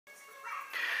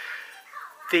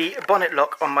The bonnet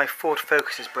lock on my Ford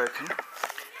Focus is broken.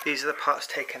 These are the parts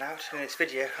taken out. In this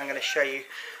video I'm going to show you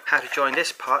how to join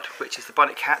this part, which is the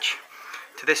bonnet catch,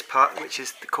 to this part, which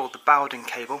is called the Bowden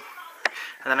cable,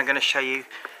 and then I'm going to show you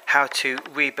how to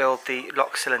rebuild the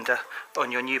lock cylinder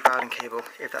on your new Bowden cable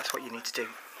if that's what you need to do.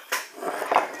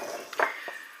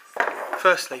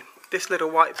 Firstly, this little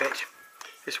white bit,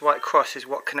 this white cross, is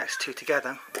what connects the two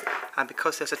together, and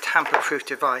because there's a tamper-proof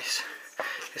device,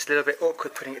 it's a little bit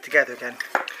awkward putting it together again.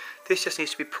 This just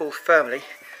needs to be pulled firmly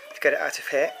to get it out of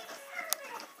here,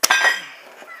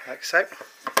 like so.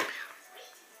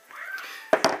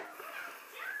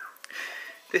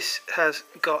 This has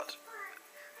got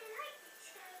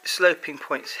sloping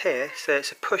points here, so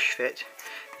it's a push fit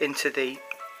into the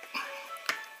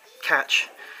catch,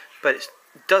 but it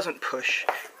doesn't push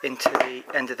into the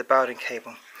end of the Bowden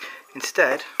cable.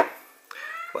 Instead,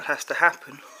 what has to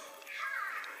happen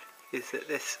is that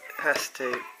this has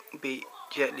to be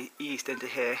gently eased into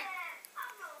here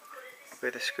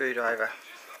with a screwdriver.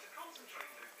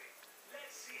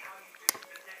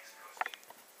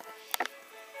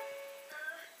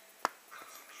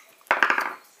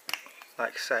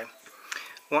 Like so.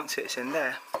 Once it's in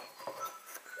there,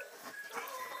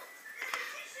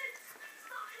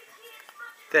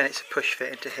 then it's a push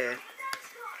fit into here,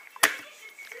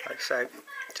 like so. It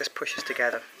just pushes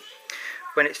together.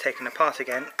 When it's taken apart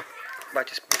again, by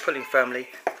just pulling firmly,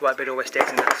 the white bit always stays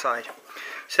on that side.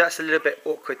 So that's a little bit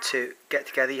awkward to get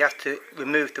together. You have to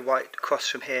remove the white cross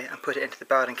from here and put it into the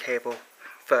Bowden cable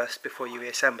first before you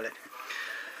reassemble it.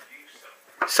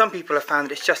 Some people have found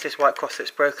that it's just this white cross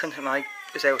that's broken, and I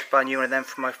was able to buy a new one of them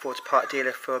from my Ford's part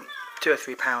dealer for £2 or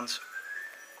 £3.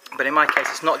 But in my case,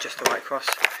 it's not just the white cross.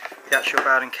 The actual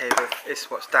Bowden cable is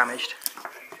what's damaged.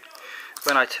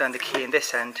 When I turn the key in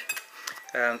this end,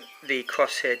 the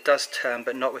cross here does turn,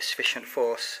 but not with sufficient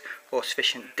force or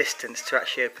sufficient distance to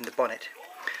actually open the bonnet.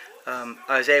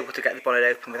 I was able to get the bonnet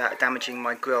open without damaging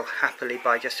my grille happily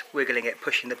by just wiggling it,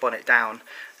 pushing the bonnet down,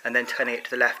 and then turning it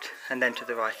to the left and then to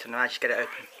the right, and I managed to get it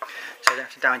open. So I don't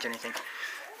have to damage anything.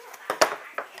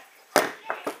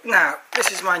 Now,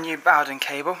 this is my new Bowden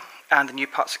cable, and the new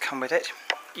parts that come with it.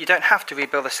 You don't have to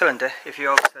rebuild the cylinder if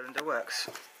your old cylinder works.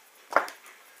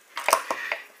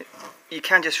 You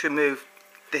can just remove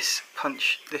this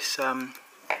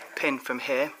pin from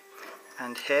here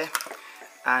and here,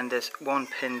 and there's one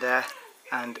pin there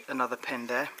and another pin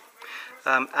there,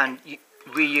 and you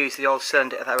reuse the old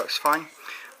cylinder if that works fine,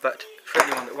 but for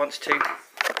anyone that wants to,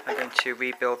 I'm going to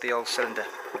rebuild the old cylinder.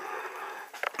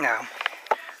 Now,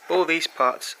 all these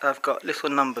parts have got little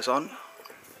numbers on,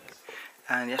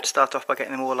 and you have to start off by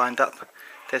getting them all lined up.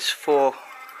 There's 4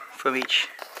 from each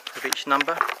of each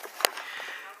number,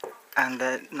 and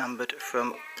they're numbered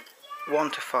from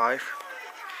 1 to 5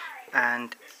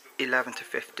 and 11 to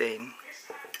 15.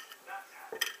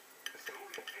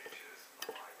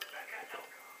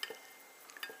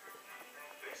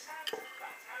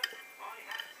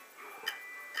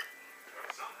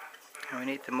 And we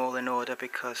need them all in order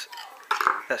because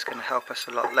that's going to help us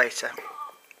a lot later.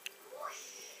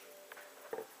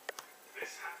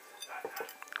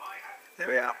 There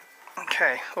we are.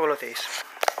 Okay, all of these.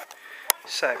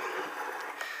 So,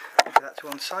 put that to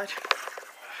one side.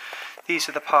 These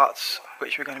are the parts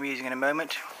which we're going to be using in a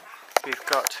moment. We've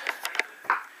got,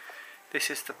 this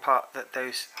is the part that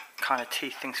those kind of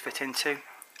teeth things fit into,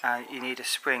 and you need a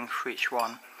spring for each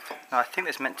one. Now I think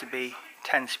there's meant to be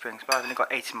 10 springs, but I've only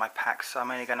got 8 in my pack, so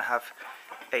I'm only going to have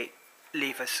 8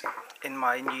 levers in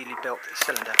my newly built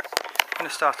cylinder. I'm going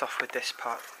to start off with this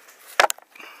part.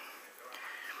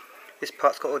 This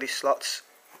part's got all these slots,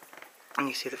 and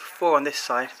you see that for 4 on this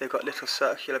side they've got little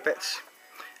circular bits,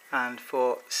 and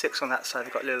for 6 on that side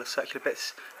they've got little circular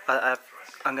bits.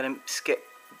 I'm going to skip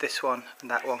this one and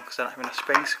that one because I don't have enough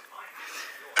springs.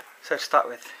 So to start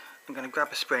with, I'm going to grab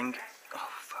a spring. Oh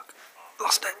fuck,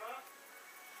 lost it.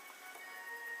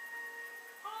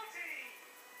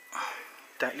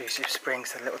 Don't lose your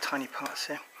springs, they're little tiny parts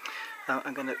here.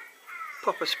 I'm going to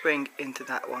pop a spring into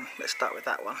that one. Let's start with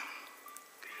that one.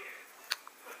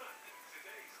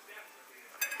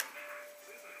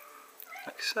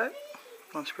 Like so,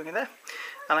 one spring in there.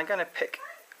 And I'm going to pick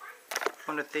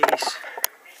one of these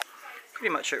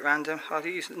pretty much at random. I'll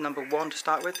use number 1 to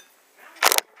start with.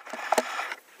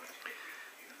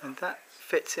 And that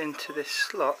fits into this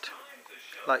slot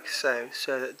like so,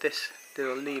 so that this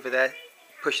little lever there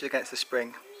pushes against the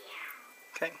spring.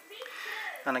 Okay,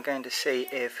 and I'm going to see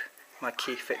if my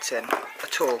key fits in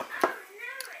at all.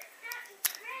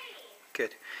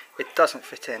 Good. It doesn't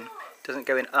fit in. It doesn't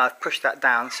go in. I've pushed that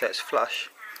down so it's flush.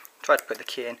 Tried to put the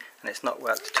key in and it's not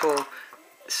worked at all.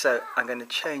 So I'm going to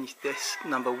change this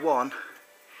number 1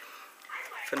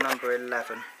 for number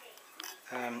 11.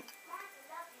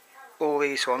 All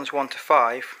these ones, 1 to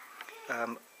 5,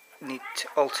 need to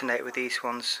alternate with these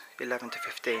ones, 11 to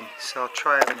 15. So I'll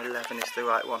try having 11 is the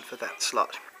right one for that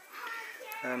slot.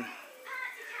 Again,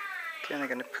 I'm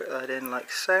going to put that in like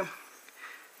so,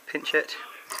 pinch it,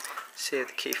 see if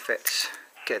the key fits.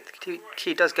 Good, the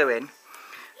key does go in,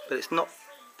 but it's not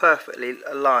perfectly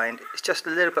aligned, it's just a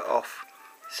little bit off.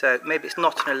 So maybe it's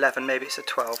not an 11, maybe it's a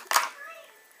 12.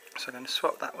 So I'm going to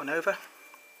swap that one over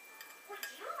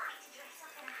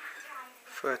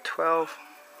for a 12,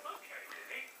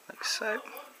 like so. I'm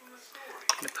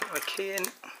going to put my key in.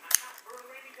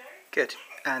 Good,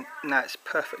 and now it's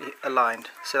perfectly aligned,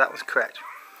 so that was correct.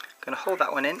 I'm going to hold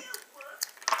that one in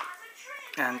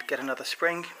and get another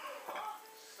spring.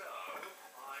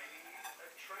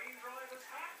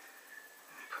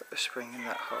 Put the spring in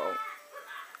that hole.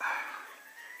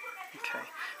 Okay,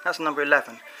 that's number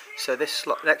 11, so this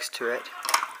slot next to it,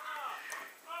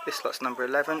 this slot's number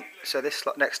 11, so this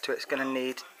slot next to it is going to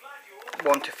need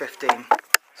 1 to 15.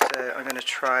 So I'm going to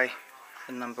try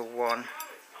the number 1.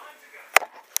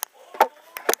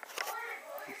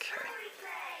 Okay,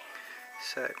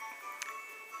 so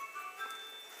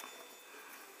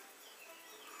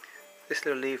this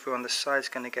little lever on the side is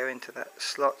going to go into that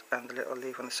slot, and the little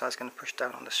lever on the side is going to push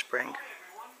down on the spring.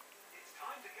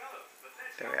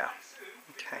 There we are.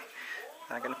 Okay,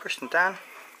 now I'm going to push them down,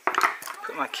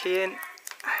 put my key in.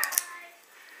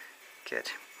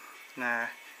 Good. Now,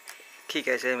 key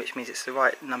goes in, which means it's the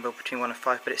right number between 1 and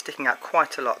 5, but it's sticking out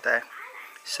quite a lot there.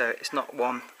 So it's not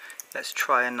 1. Let's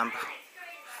try a number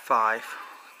 5.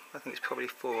 I think it's probably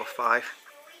 4 or 5.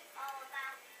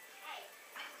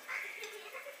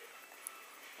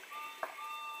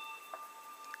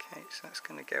 Okay, so that's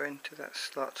going to go into that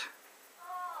slot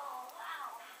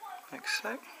like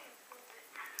so.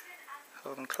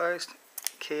 Hold them closed,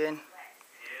 key in.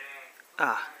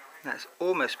 That's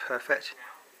almost perfect,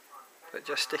 but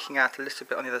just sticking out a little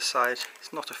bit on the other side.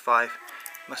 It's not a 5,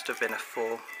 must have been a 4.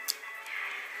 Okay,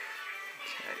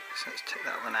 so let's take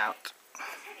that one out.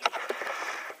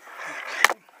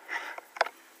 Okay.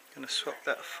 Going to swap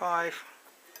that 5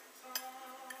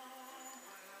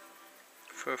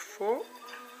 for a 4.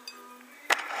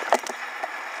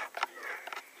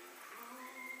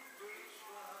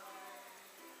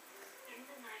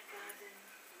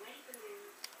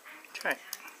 Okay,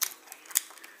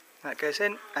 that goes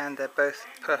in, and they're both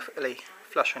perfectly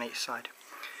flush on each side.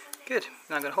 Good,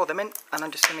 now I'm going to hold them in, and I'm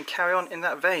just going to carry on in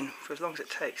that vein for as long as it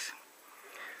takes.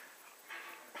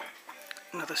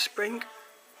 Another spring.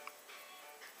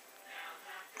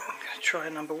 I'm going to try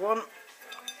number 1.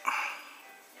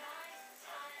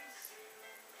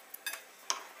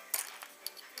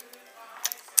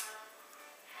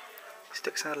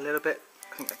 Sticks out a little bit,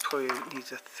 I think that probably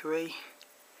needs a 3.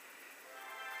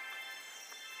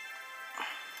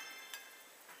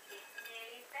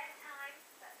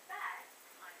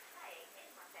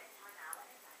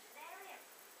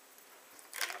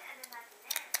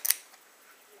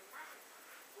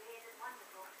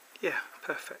 Yeah,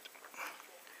 perfect.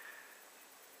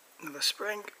 Another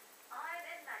spring.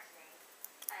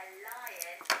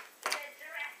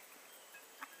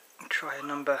 I'll try a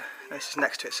number, this is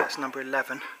next to it, so that's number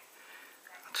 11.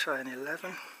 I'll try an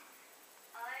 11.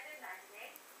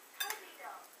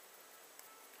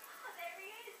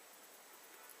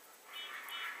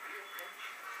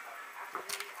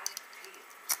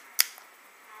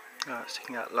 Oh, it's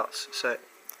sticking out lots, so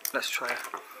let's try a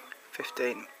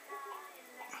 15.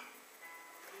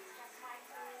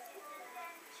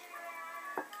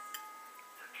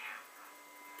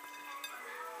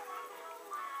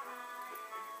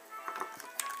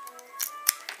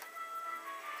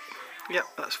 Yep,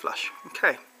 that's flush.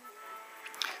 Okay.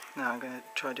 Now I'm going to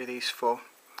try and do these 4.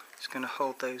 Just going to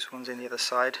hold those ones in the other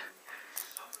side,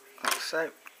 like so.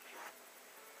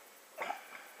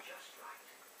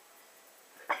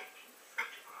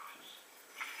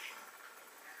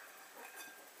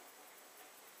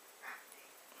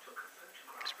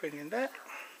 Spring in there.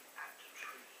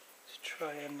 Let's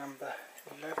try a number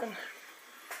 11.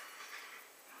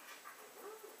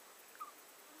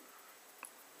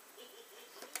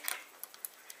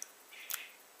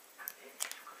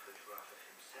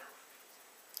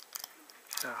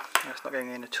 Oh, that's not going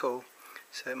in at all,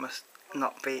 so it must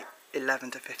not be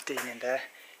 11 to 15 in there,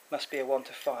 it must be a 1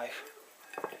 to 5.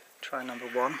 Try number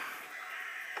 1.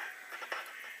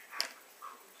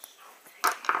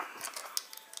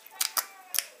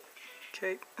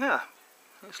 Okay,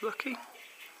 that's lucky,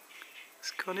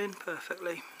 it's gone in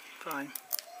perfectly, fine.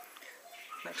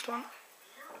 Next one.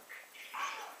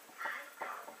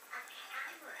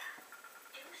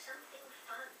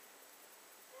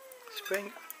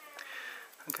 spring.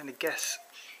 I'm going to guess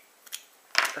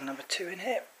the number 2 in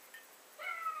here.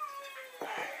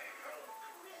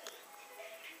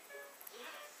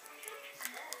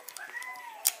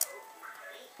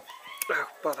 Oh,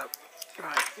 bother.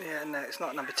 Right, yeah, no, it's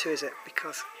not number 2, is it?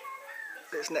 Because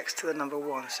it's next to the number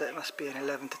 1, so it must be an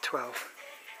 11 to 12.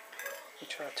 We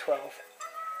try 12.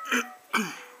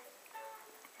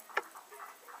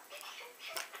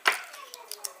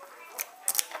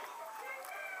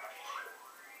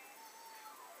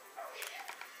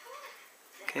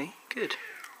 Okay, good.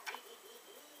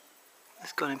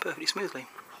 It's gone in perfectly smoothly.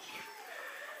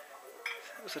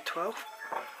 That was a 12.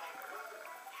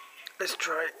 Let's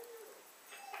try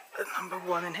a number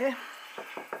 1 in here.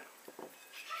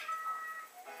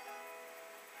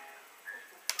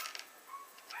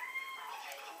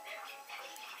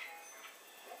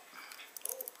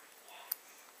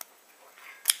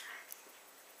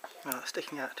 Well, it's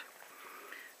sticking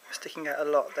out a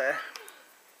lot there.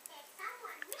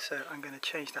 So I'm going to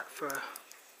change that for a...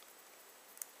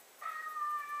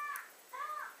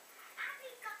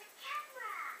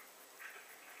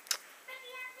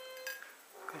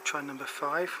 I'm going to try number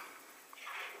 5.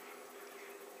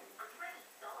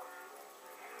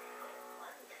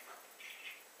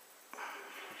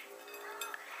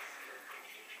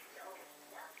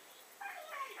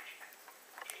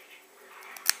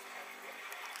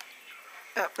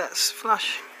 Yep, that's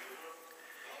flush.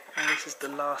 And this is the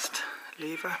last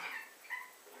lever.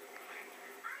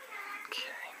 Okay,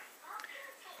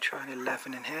 try an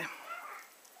 11 in here.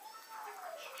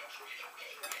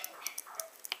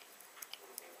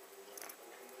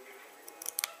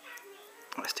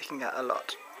 It's sticking out a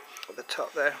lot at the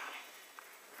top there.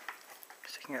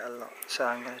 Sticking out a lot, so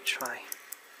I'm going to try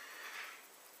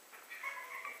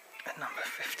a number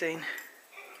 15.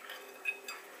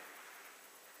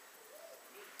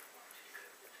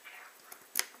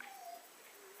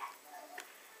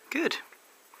 Good.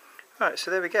 Right,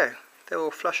 so there we go. They're all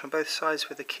flush on both sides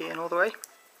with the key in all the way.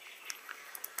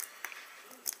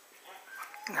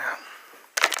 Now,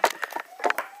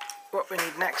 what we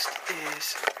need next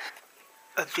is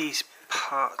these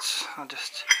parts. I'll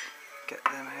just get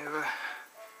them over.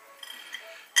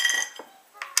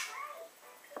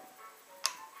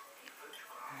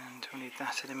 And we'll need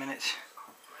that in a minute.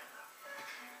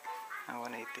 And we'll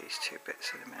need these 2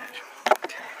 bits in a minute.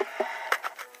 Okay.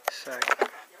 So,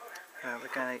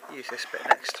 we're going to use this bit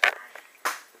next.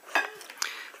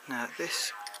 Now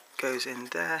this goes in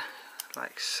there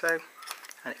like so,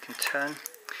 and it can turn,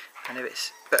 and if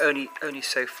it's but only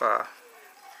so far.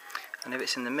 And if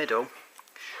it's in the middle,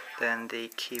 then the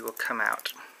key will come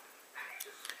out,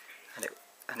 and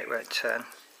it won't turn.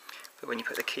 But when you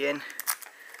put the key in,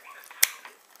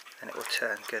 then it will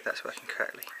turn. Good, that's working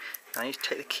correctly. Now you need to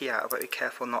take the key out, but be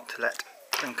careful not to let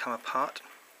them come apart.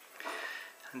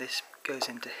 And this goes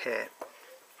into here.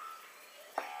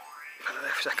 Put it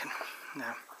there for a second.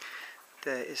 Now,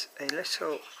 there is a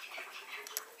little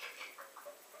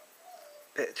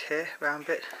bit here, round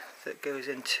bit, that goes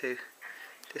into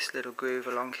this little groove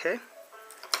along here.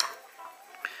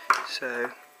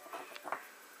 So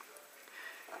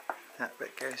that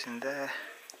bit goes in there,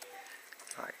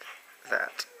 like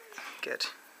that. Good.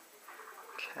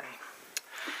 Okay.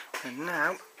 And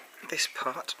now this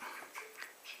part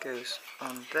goes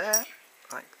on there,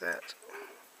 like that.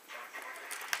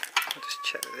 I'll just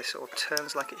check that this all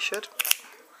turns like it should.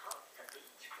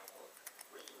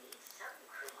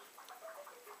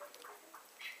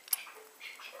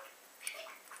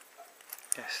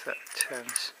 Yes, that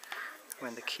turns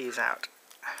when the key is out.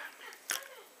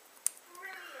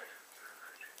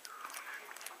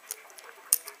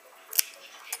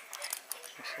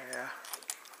 So yeah,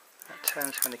 that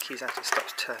turns when the key's out, it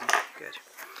stops turning. Good.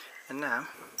 And now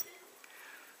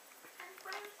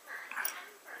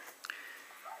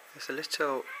there's a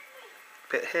little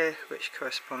bit here which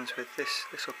corresponds with this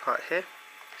little part here.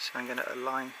 So I'm going to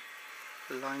align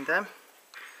them,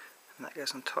 and that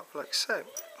goes on top like so.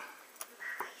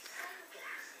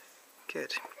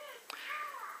 Good.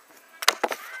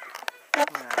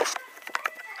 Now,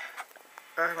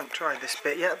 I haven't tried this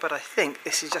bit yet, but I think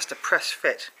this is just a press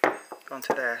fit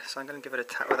onto there, so I'm going to give it a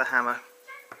tap with a hammer.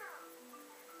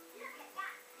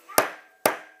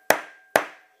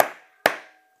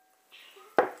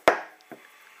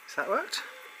 Has that worked?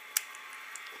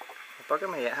 Well, bugger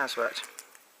me, it has worked,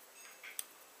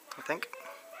 I think.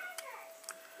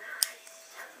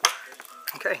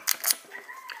 Okay,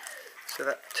 so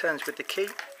that turns with the key,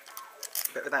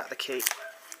 but without the key it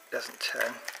doesn't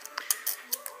turn.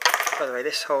 By the way,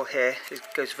 this hole here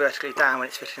goes vertically down when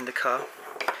it's fitted in the car,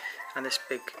 and this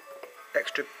big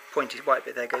extra pointy white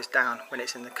bit there goes down when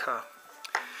it's in the car.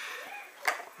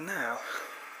 Now,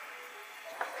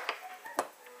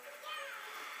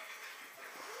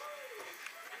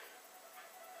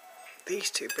 these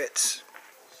two bits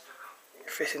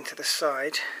fit into the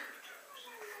side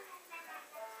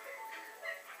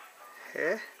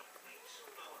here,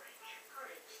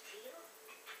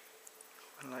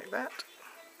 one like that,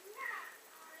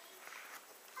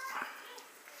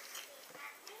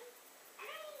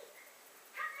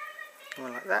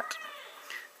 one like that,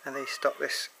 and they stop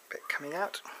this bit coming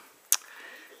out.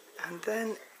 And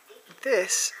then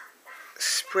this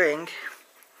spring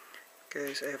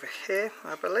goes over here,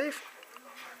 I believe,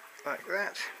 like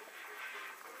that.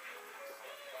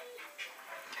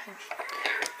 Okay.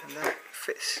 And that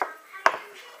fits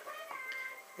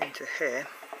into here.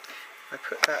 I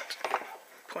put that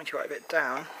pointy white bit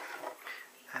down,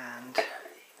 and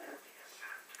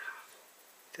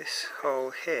this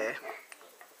hole here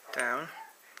down,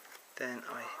 then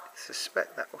I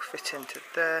suspect that will fit into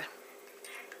there.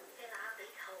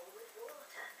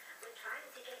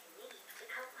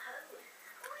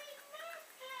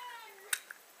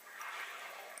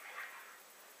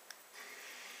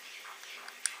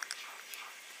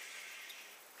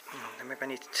 And maybe I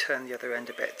need to turn the other end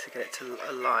a bit to get it to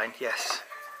align. Yes,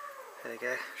 there we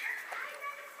go.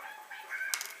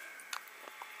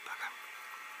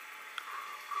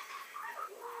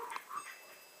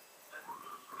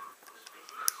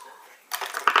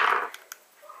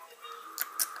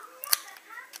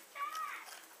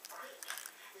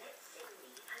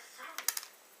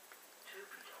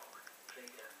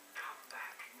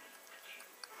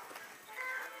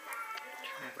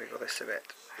 Wiggle this a bit.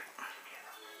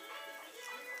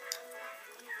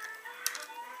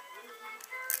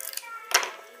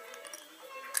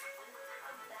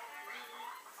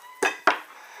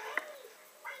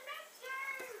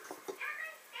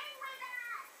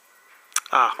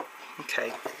 Ah,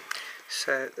 okay,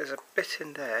 so there's a bit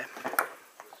in there.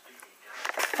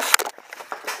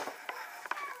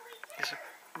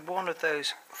 One of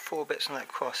those 4 bits on that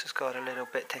cross has got a little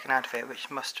bit taken out of it, which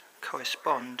must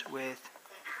correspond with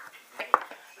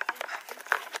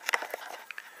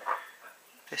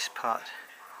this part.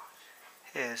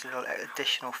 Here's a little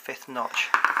additional 5th notch,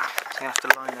 so you have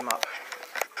to line them up.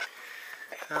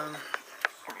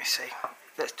 Let me see,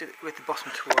 let's do it with the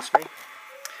bottom towards me.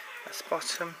 That's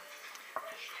bottom,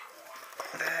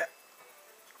 there,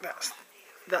 that's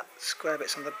that square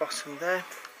bit's on the bottom there.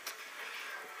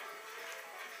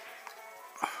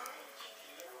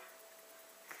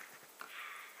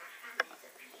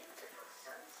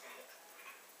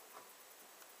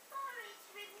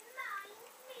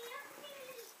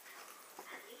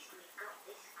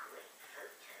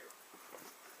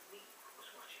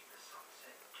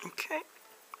 Okay,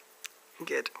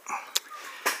 good.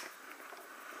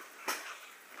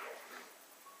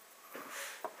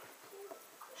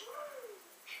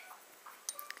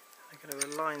 I'm going to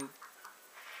align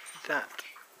that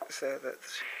so that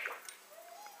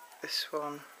this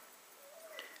one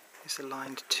is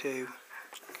aligned to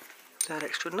that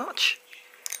extra notch.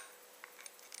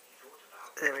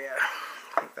 There we are.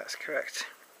 I think that's correct.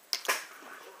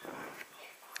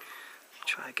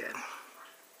 Try again.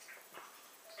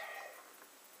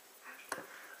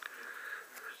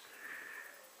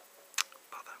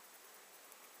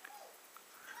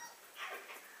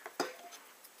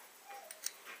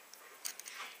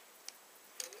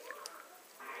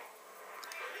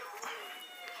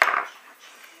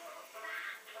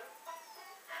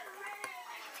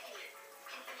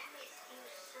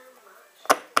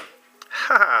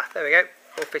 Haha, there we go,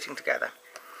 all fitting together.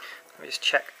 Let me just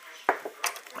check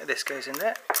that this goes in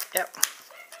there. Yep,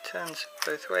 turns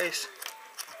both ways.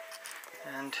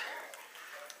 And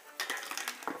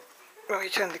when we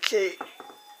turn the key,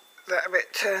 that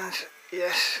bit turns.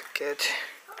 Yes, good.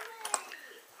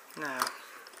 Now,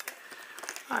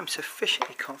 I'm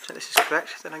sufficiently confident this is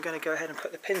correct that I'm going to go ahead and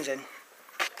put the pins in.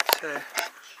 So,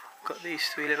 I've got these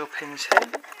 3 little pins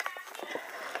here.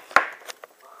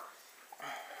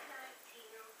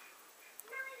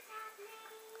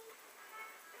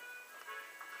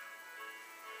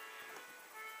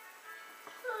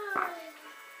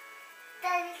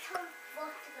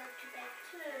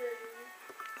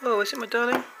 Oh, is it, my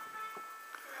darling?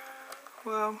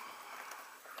 Well,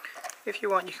 if you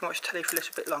want, you can watch telly for a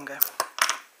little bit longer.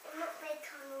 I'm not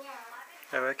bedtime yet.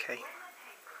 Oh, okay.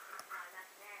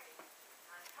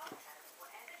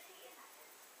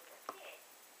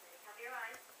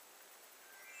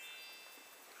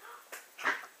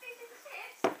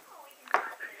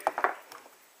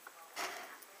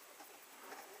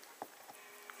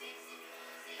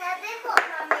 Daddy, what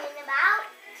Mummy in about?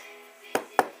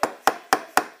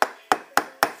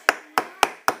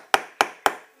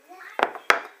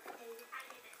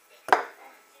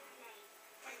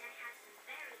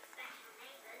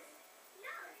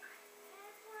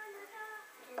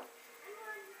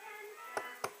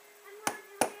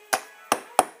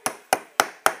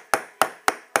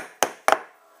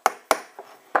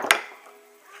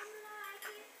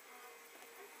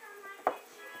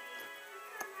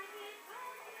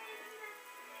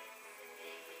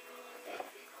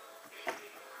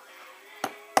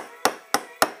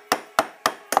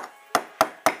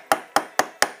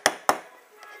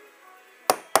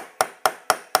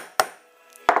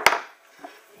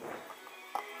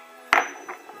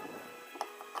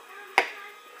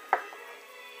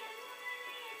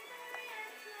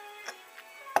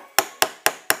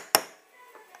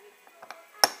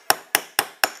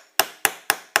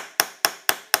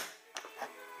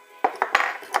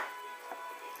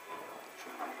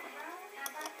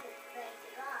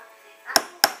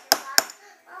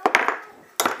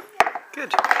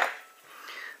 Good.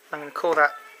 I'm going to call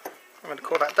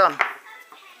that done.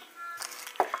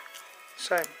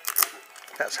 So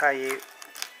that's how you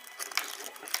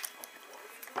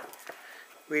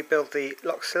rebuild the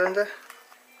lock cylinder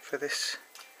for this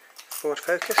Ford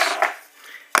Focus.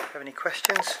 If you have any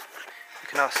questions, you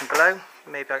can ask them below.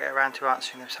 Maybe I'll get around to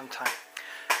answering them sometime.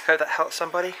 Hope that helps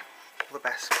somebody. All the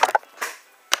best. Bye.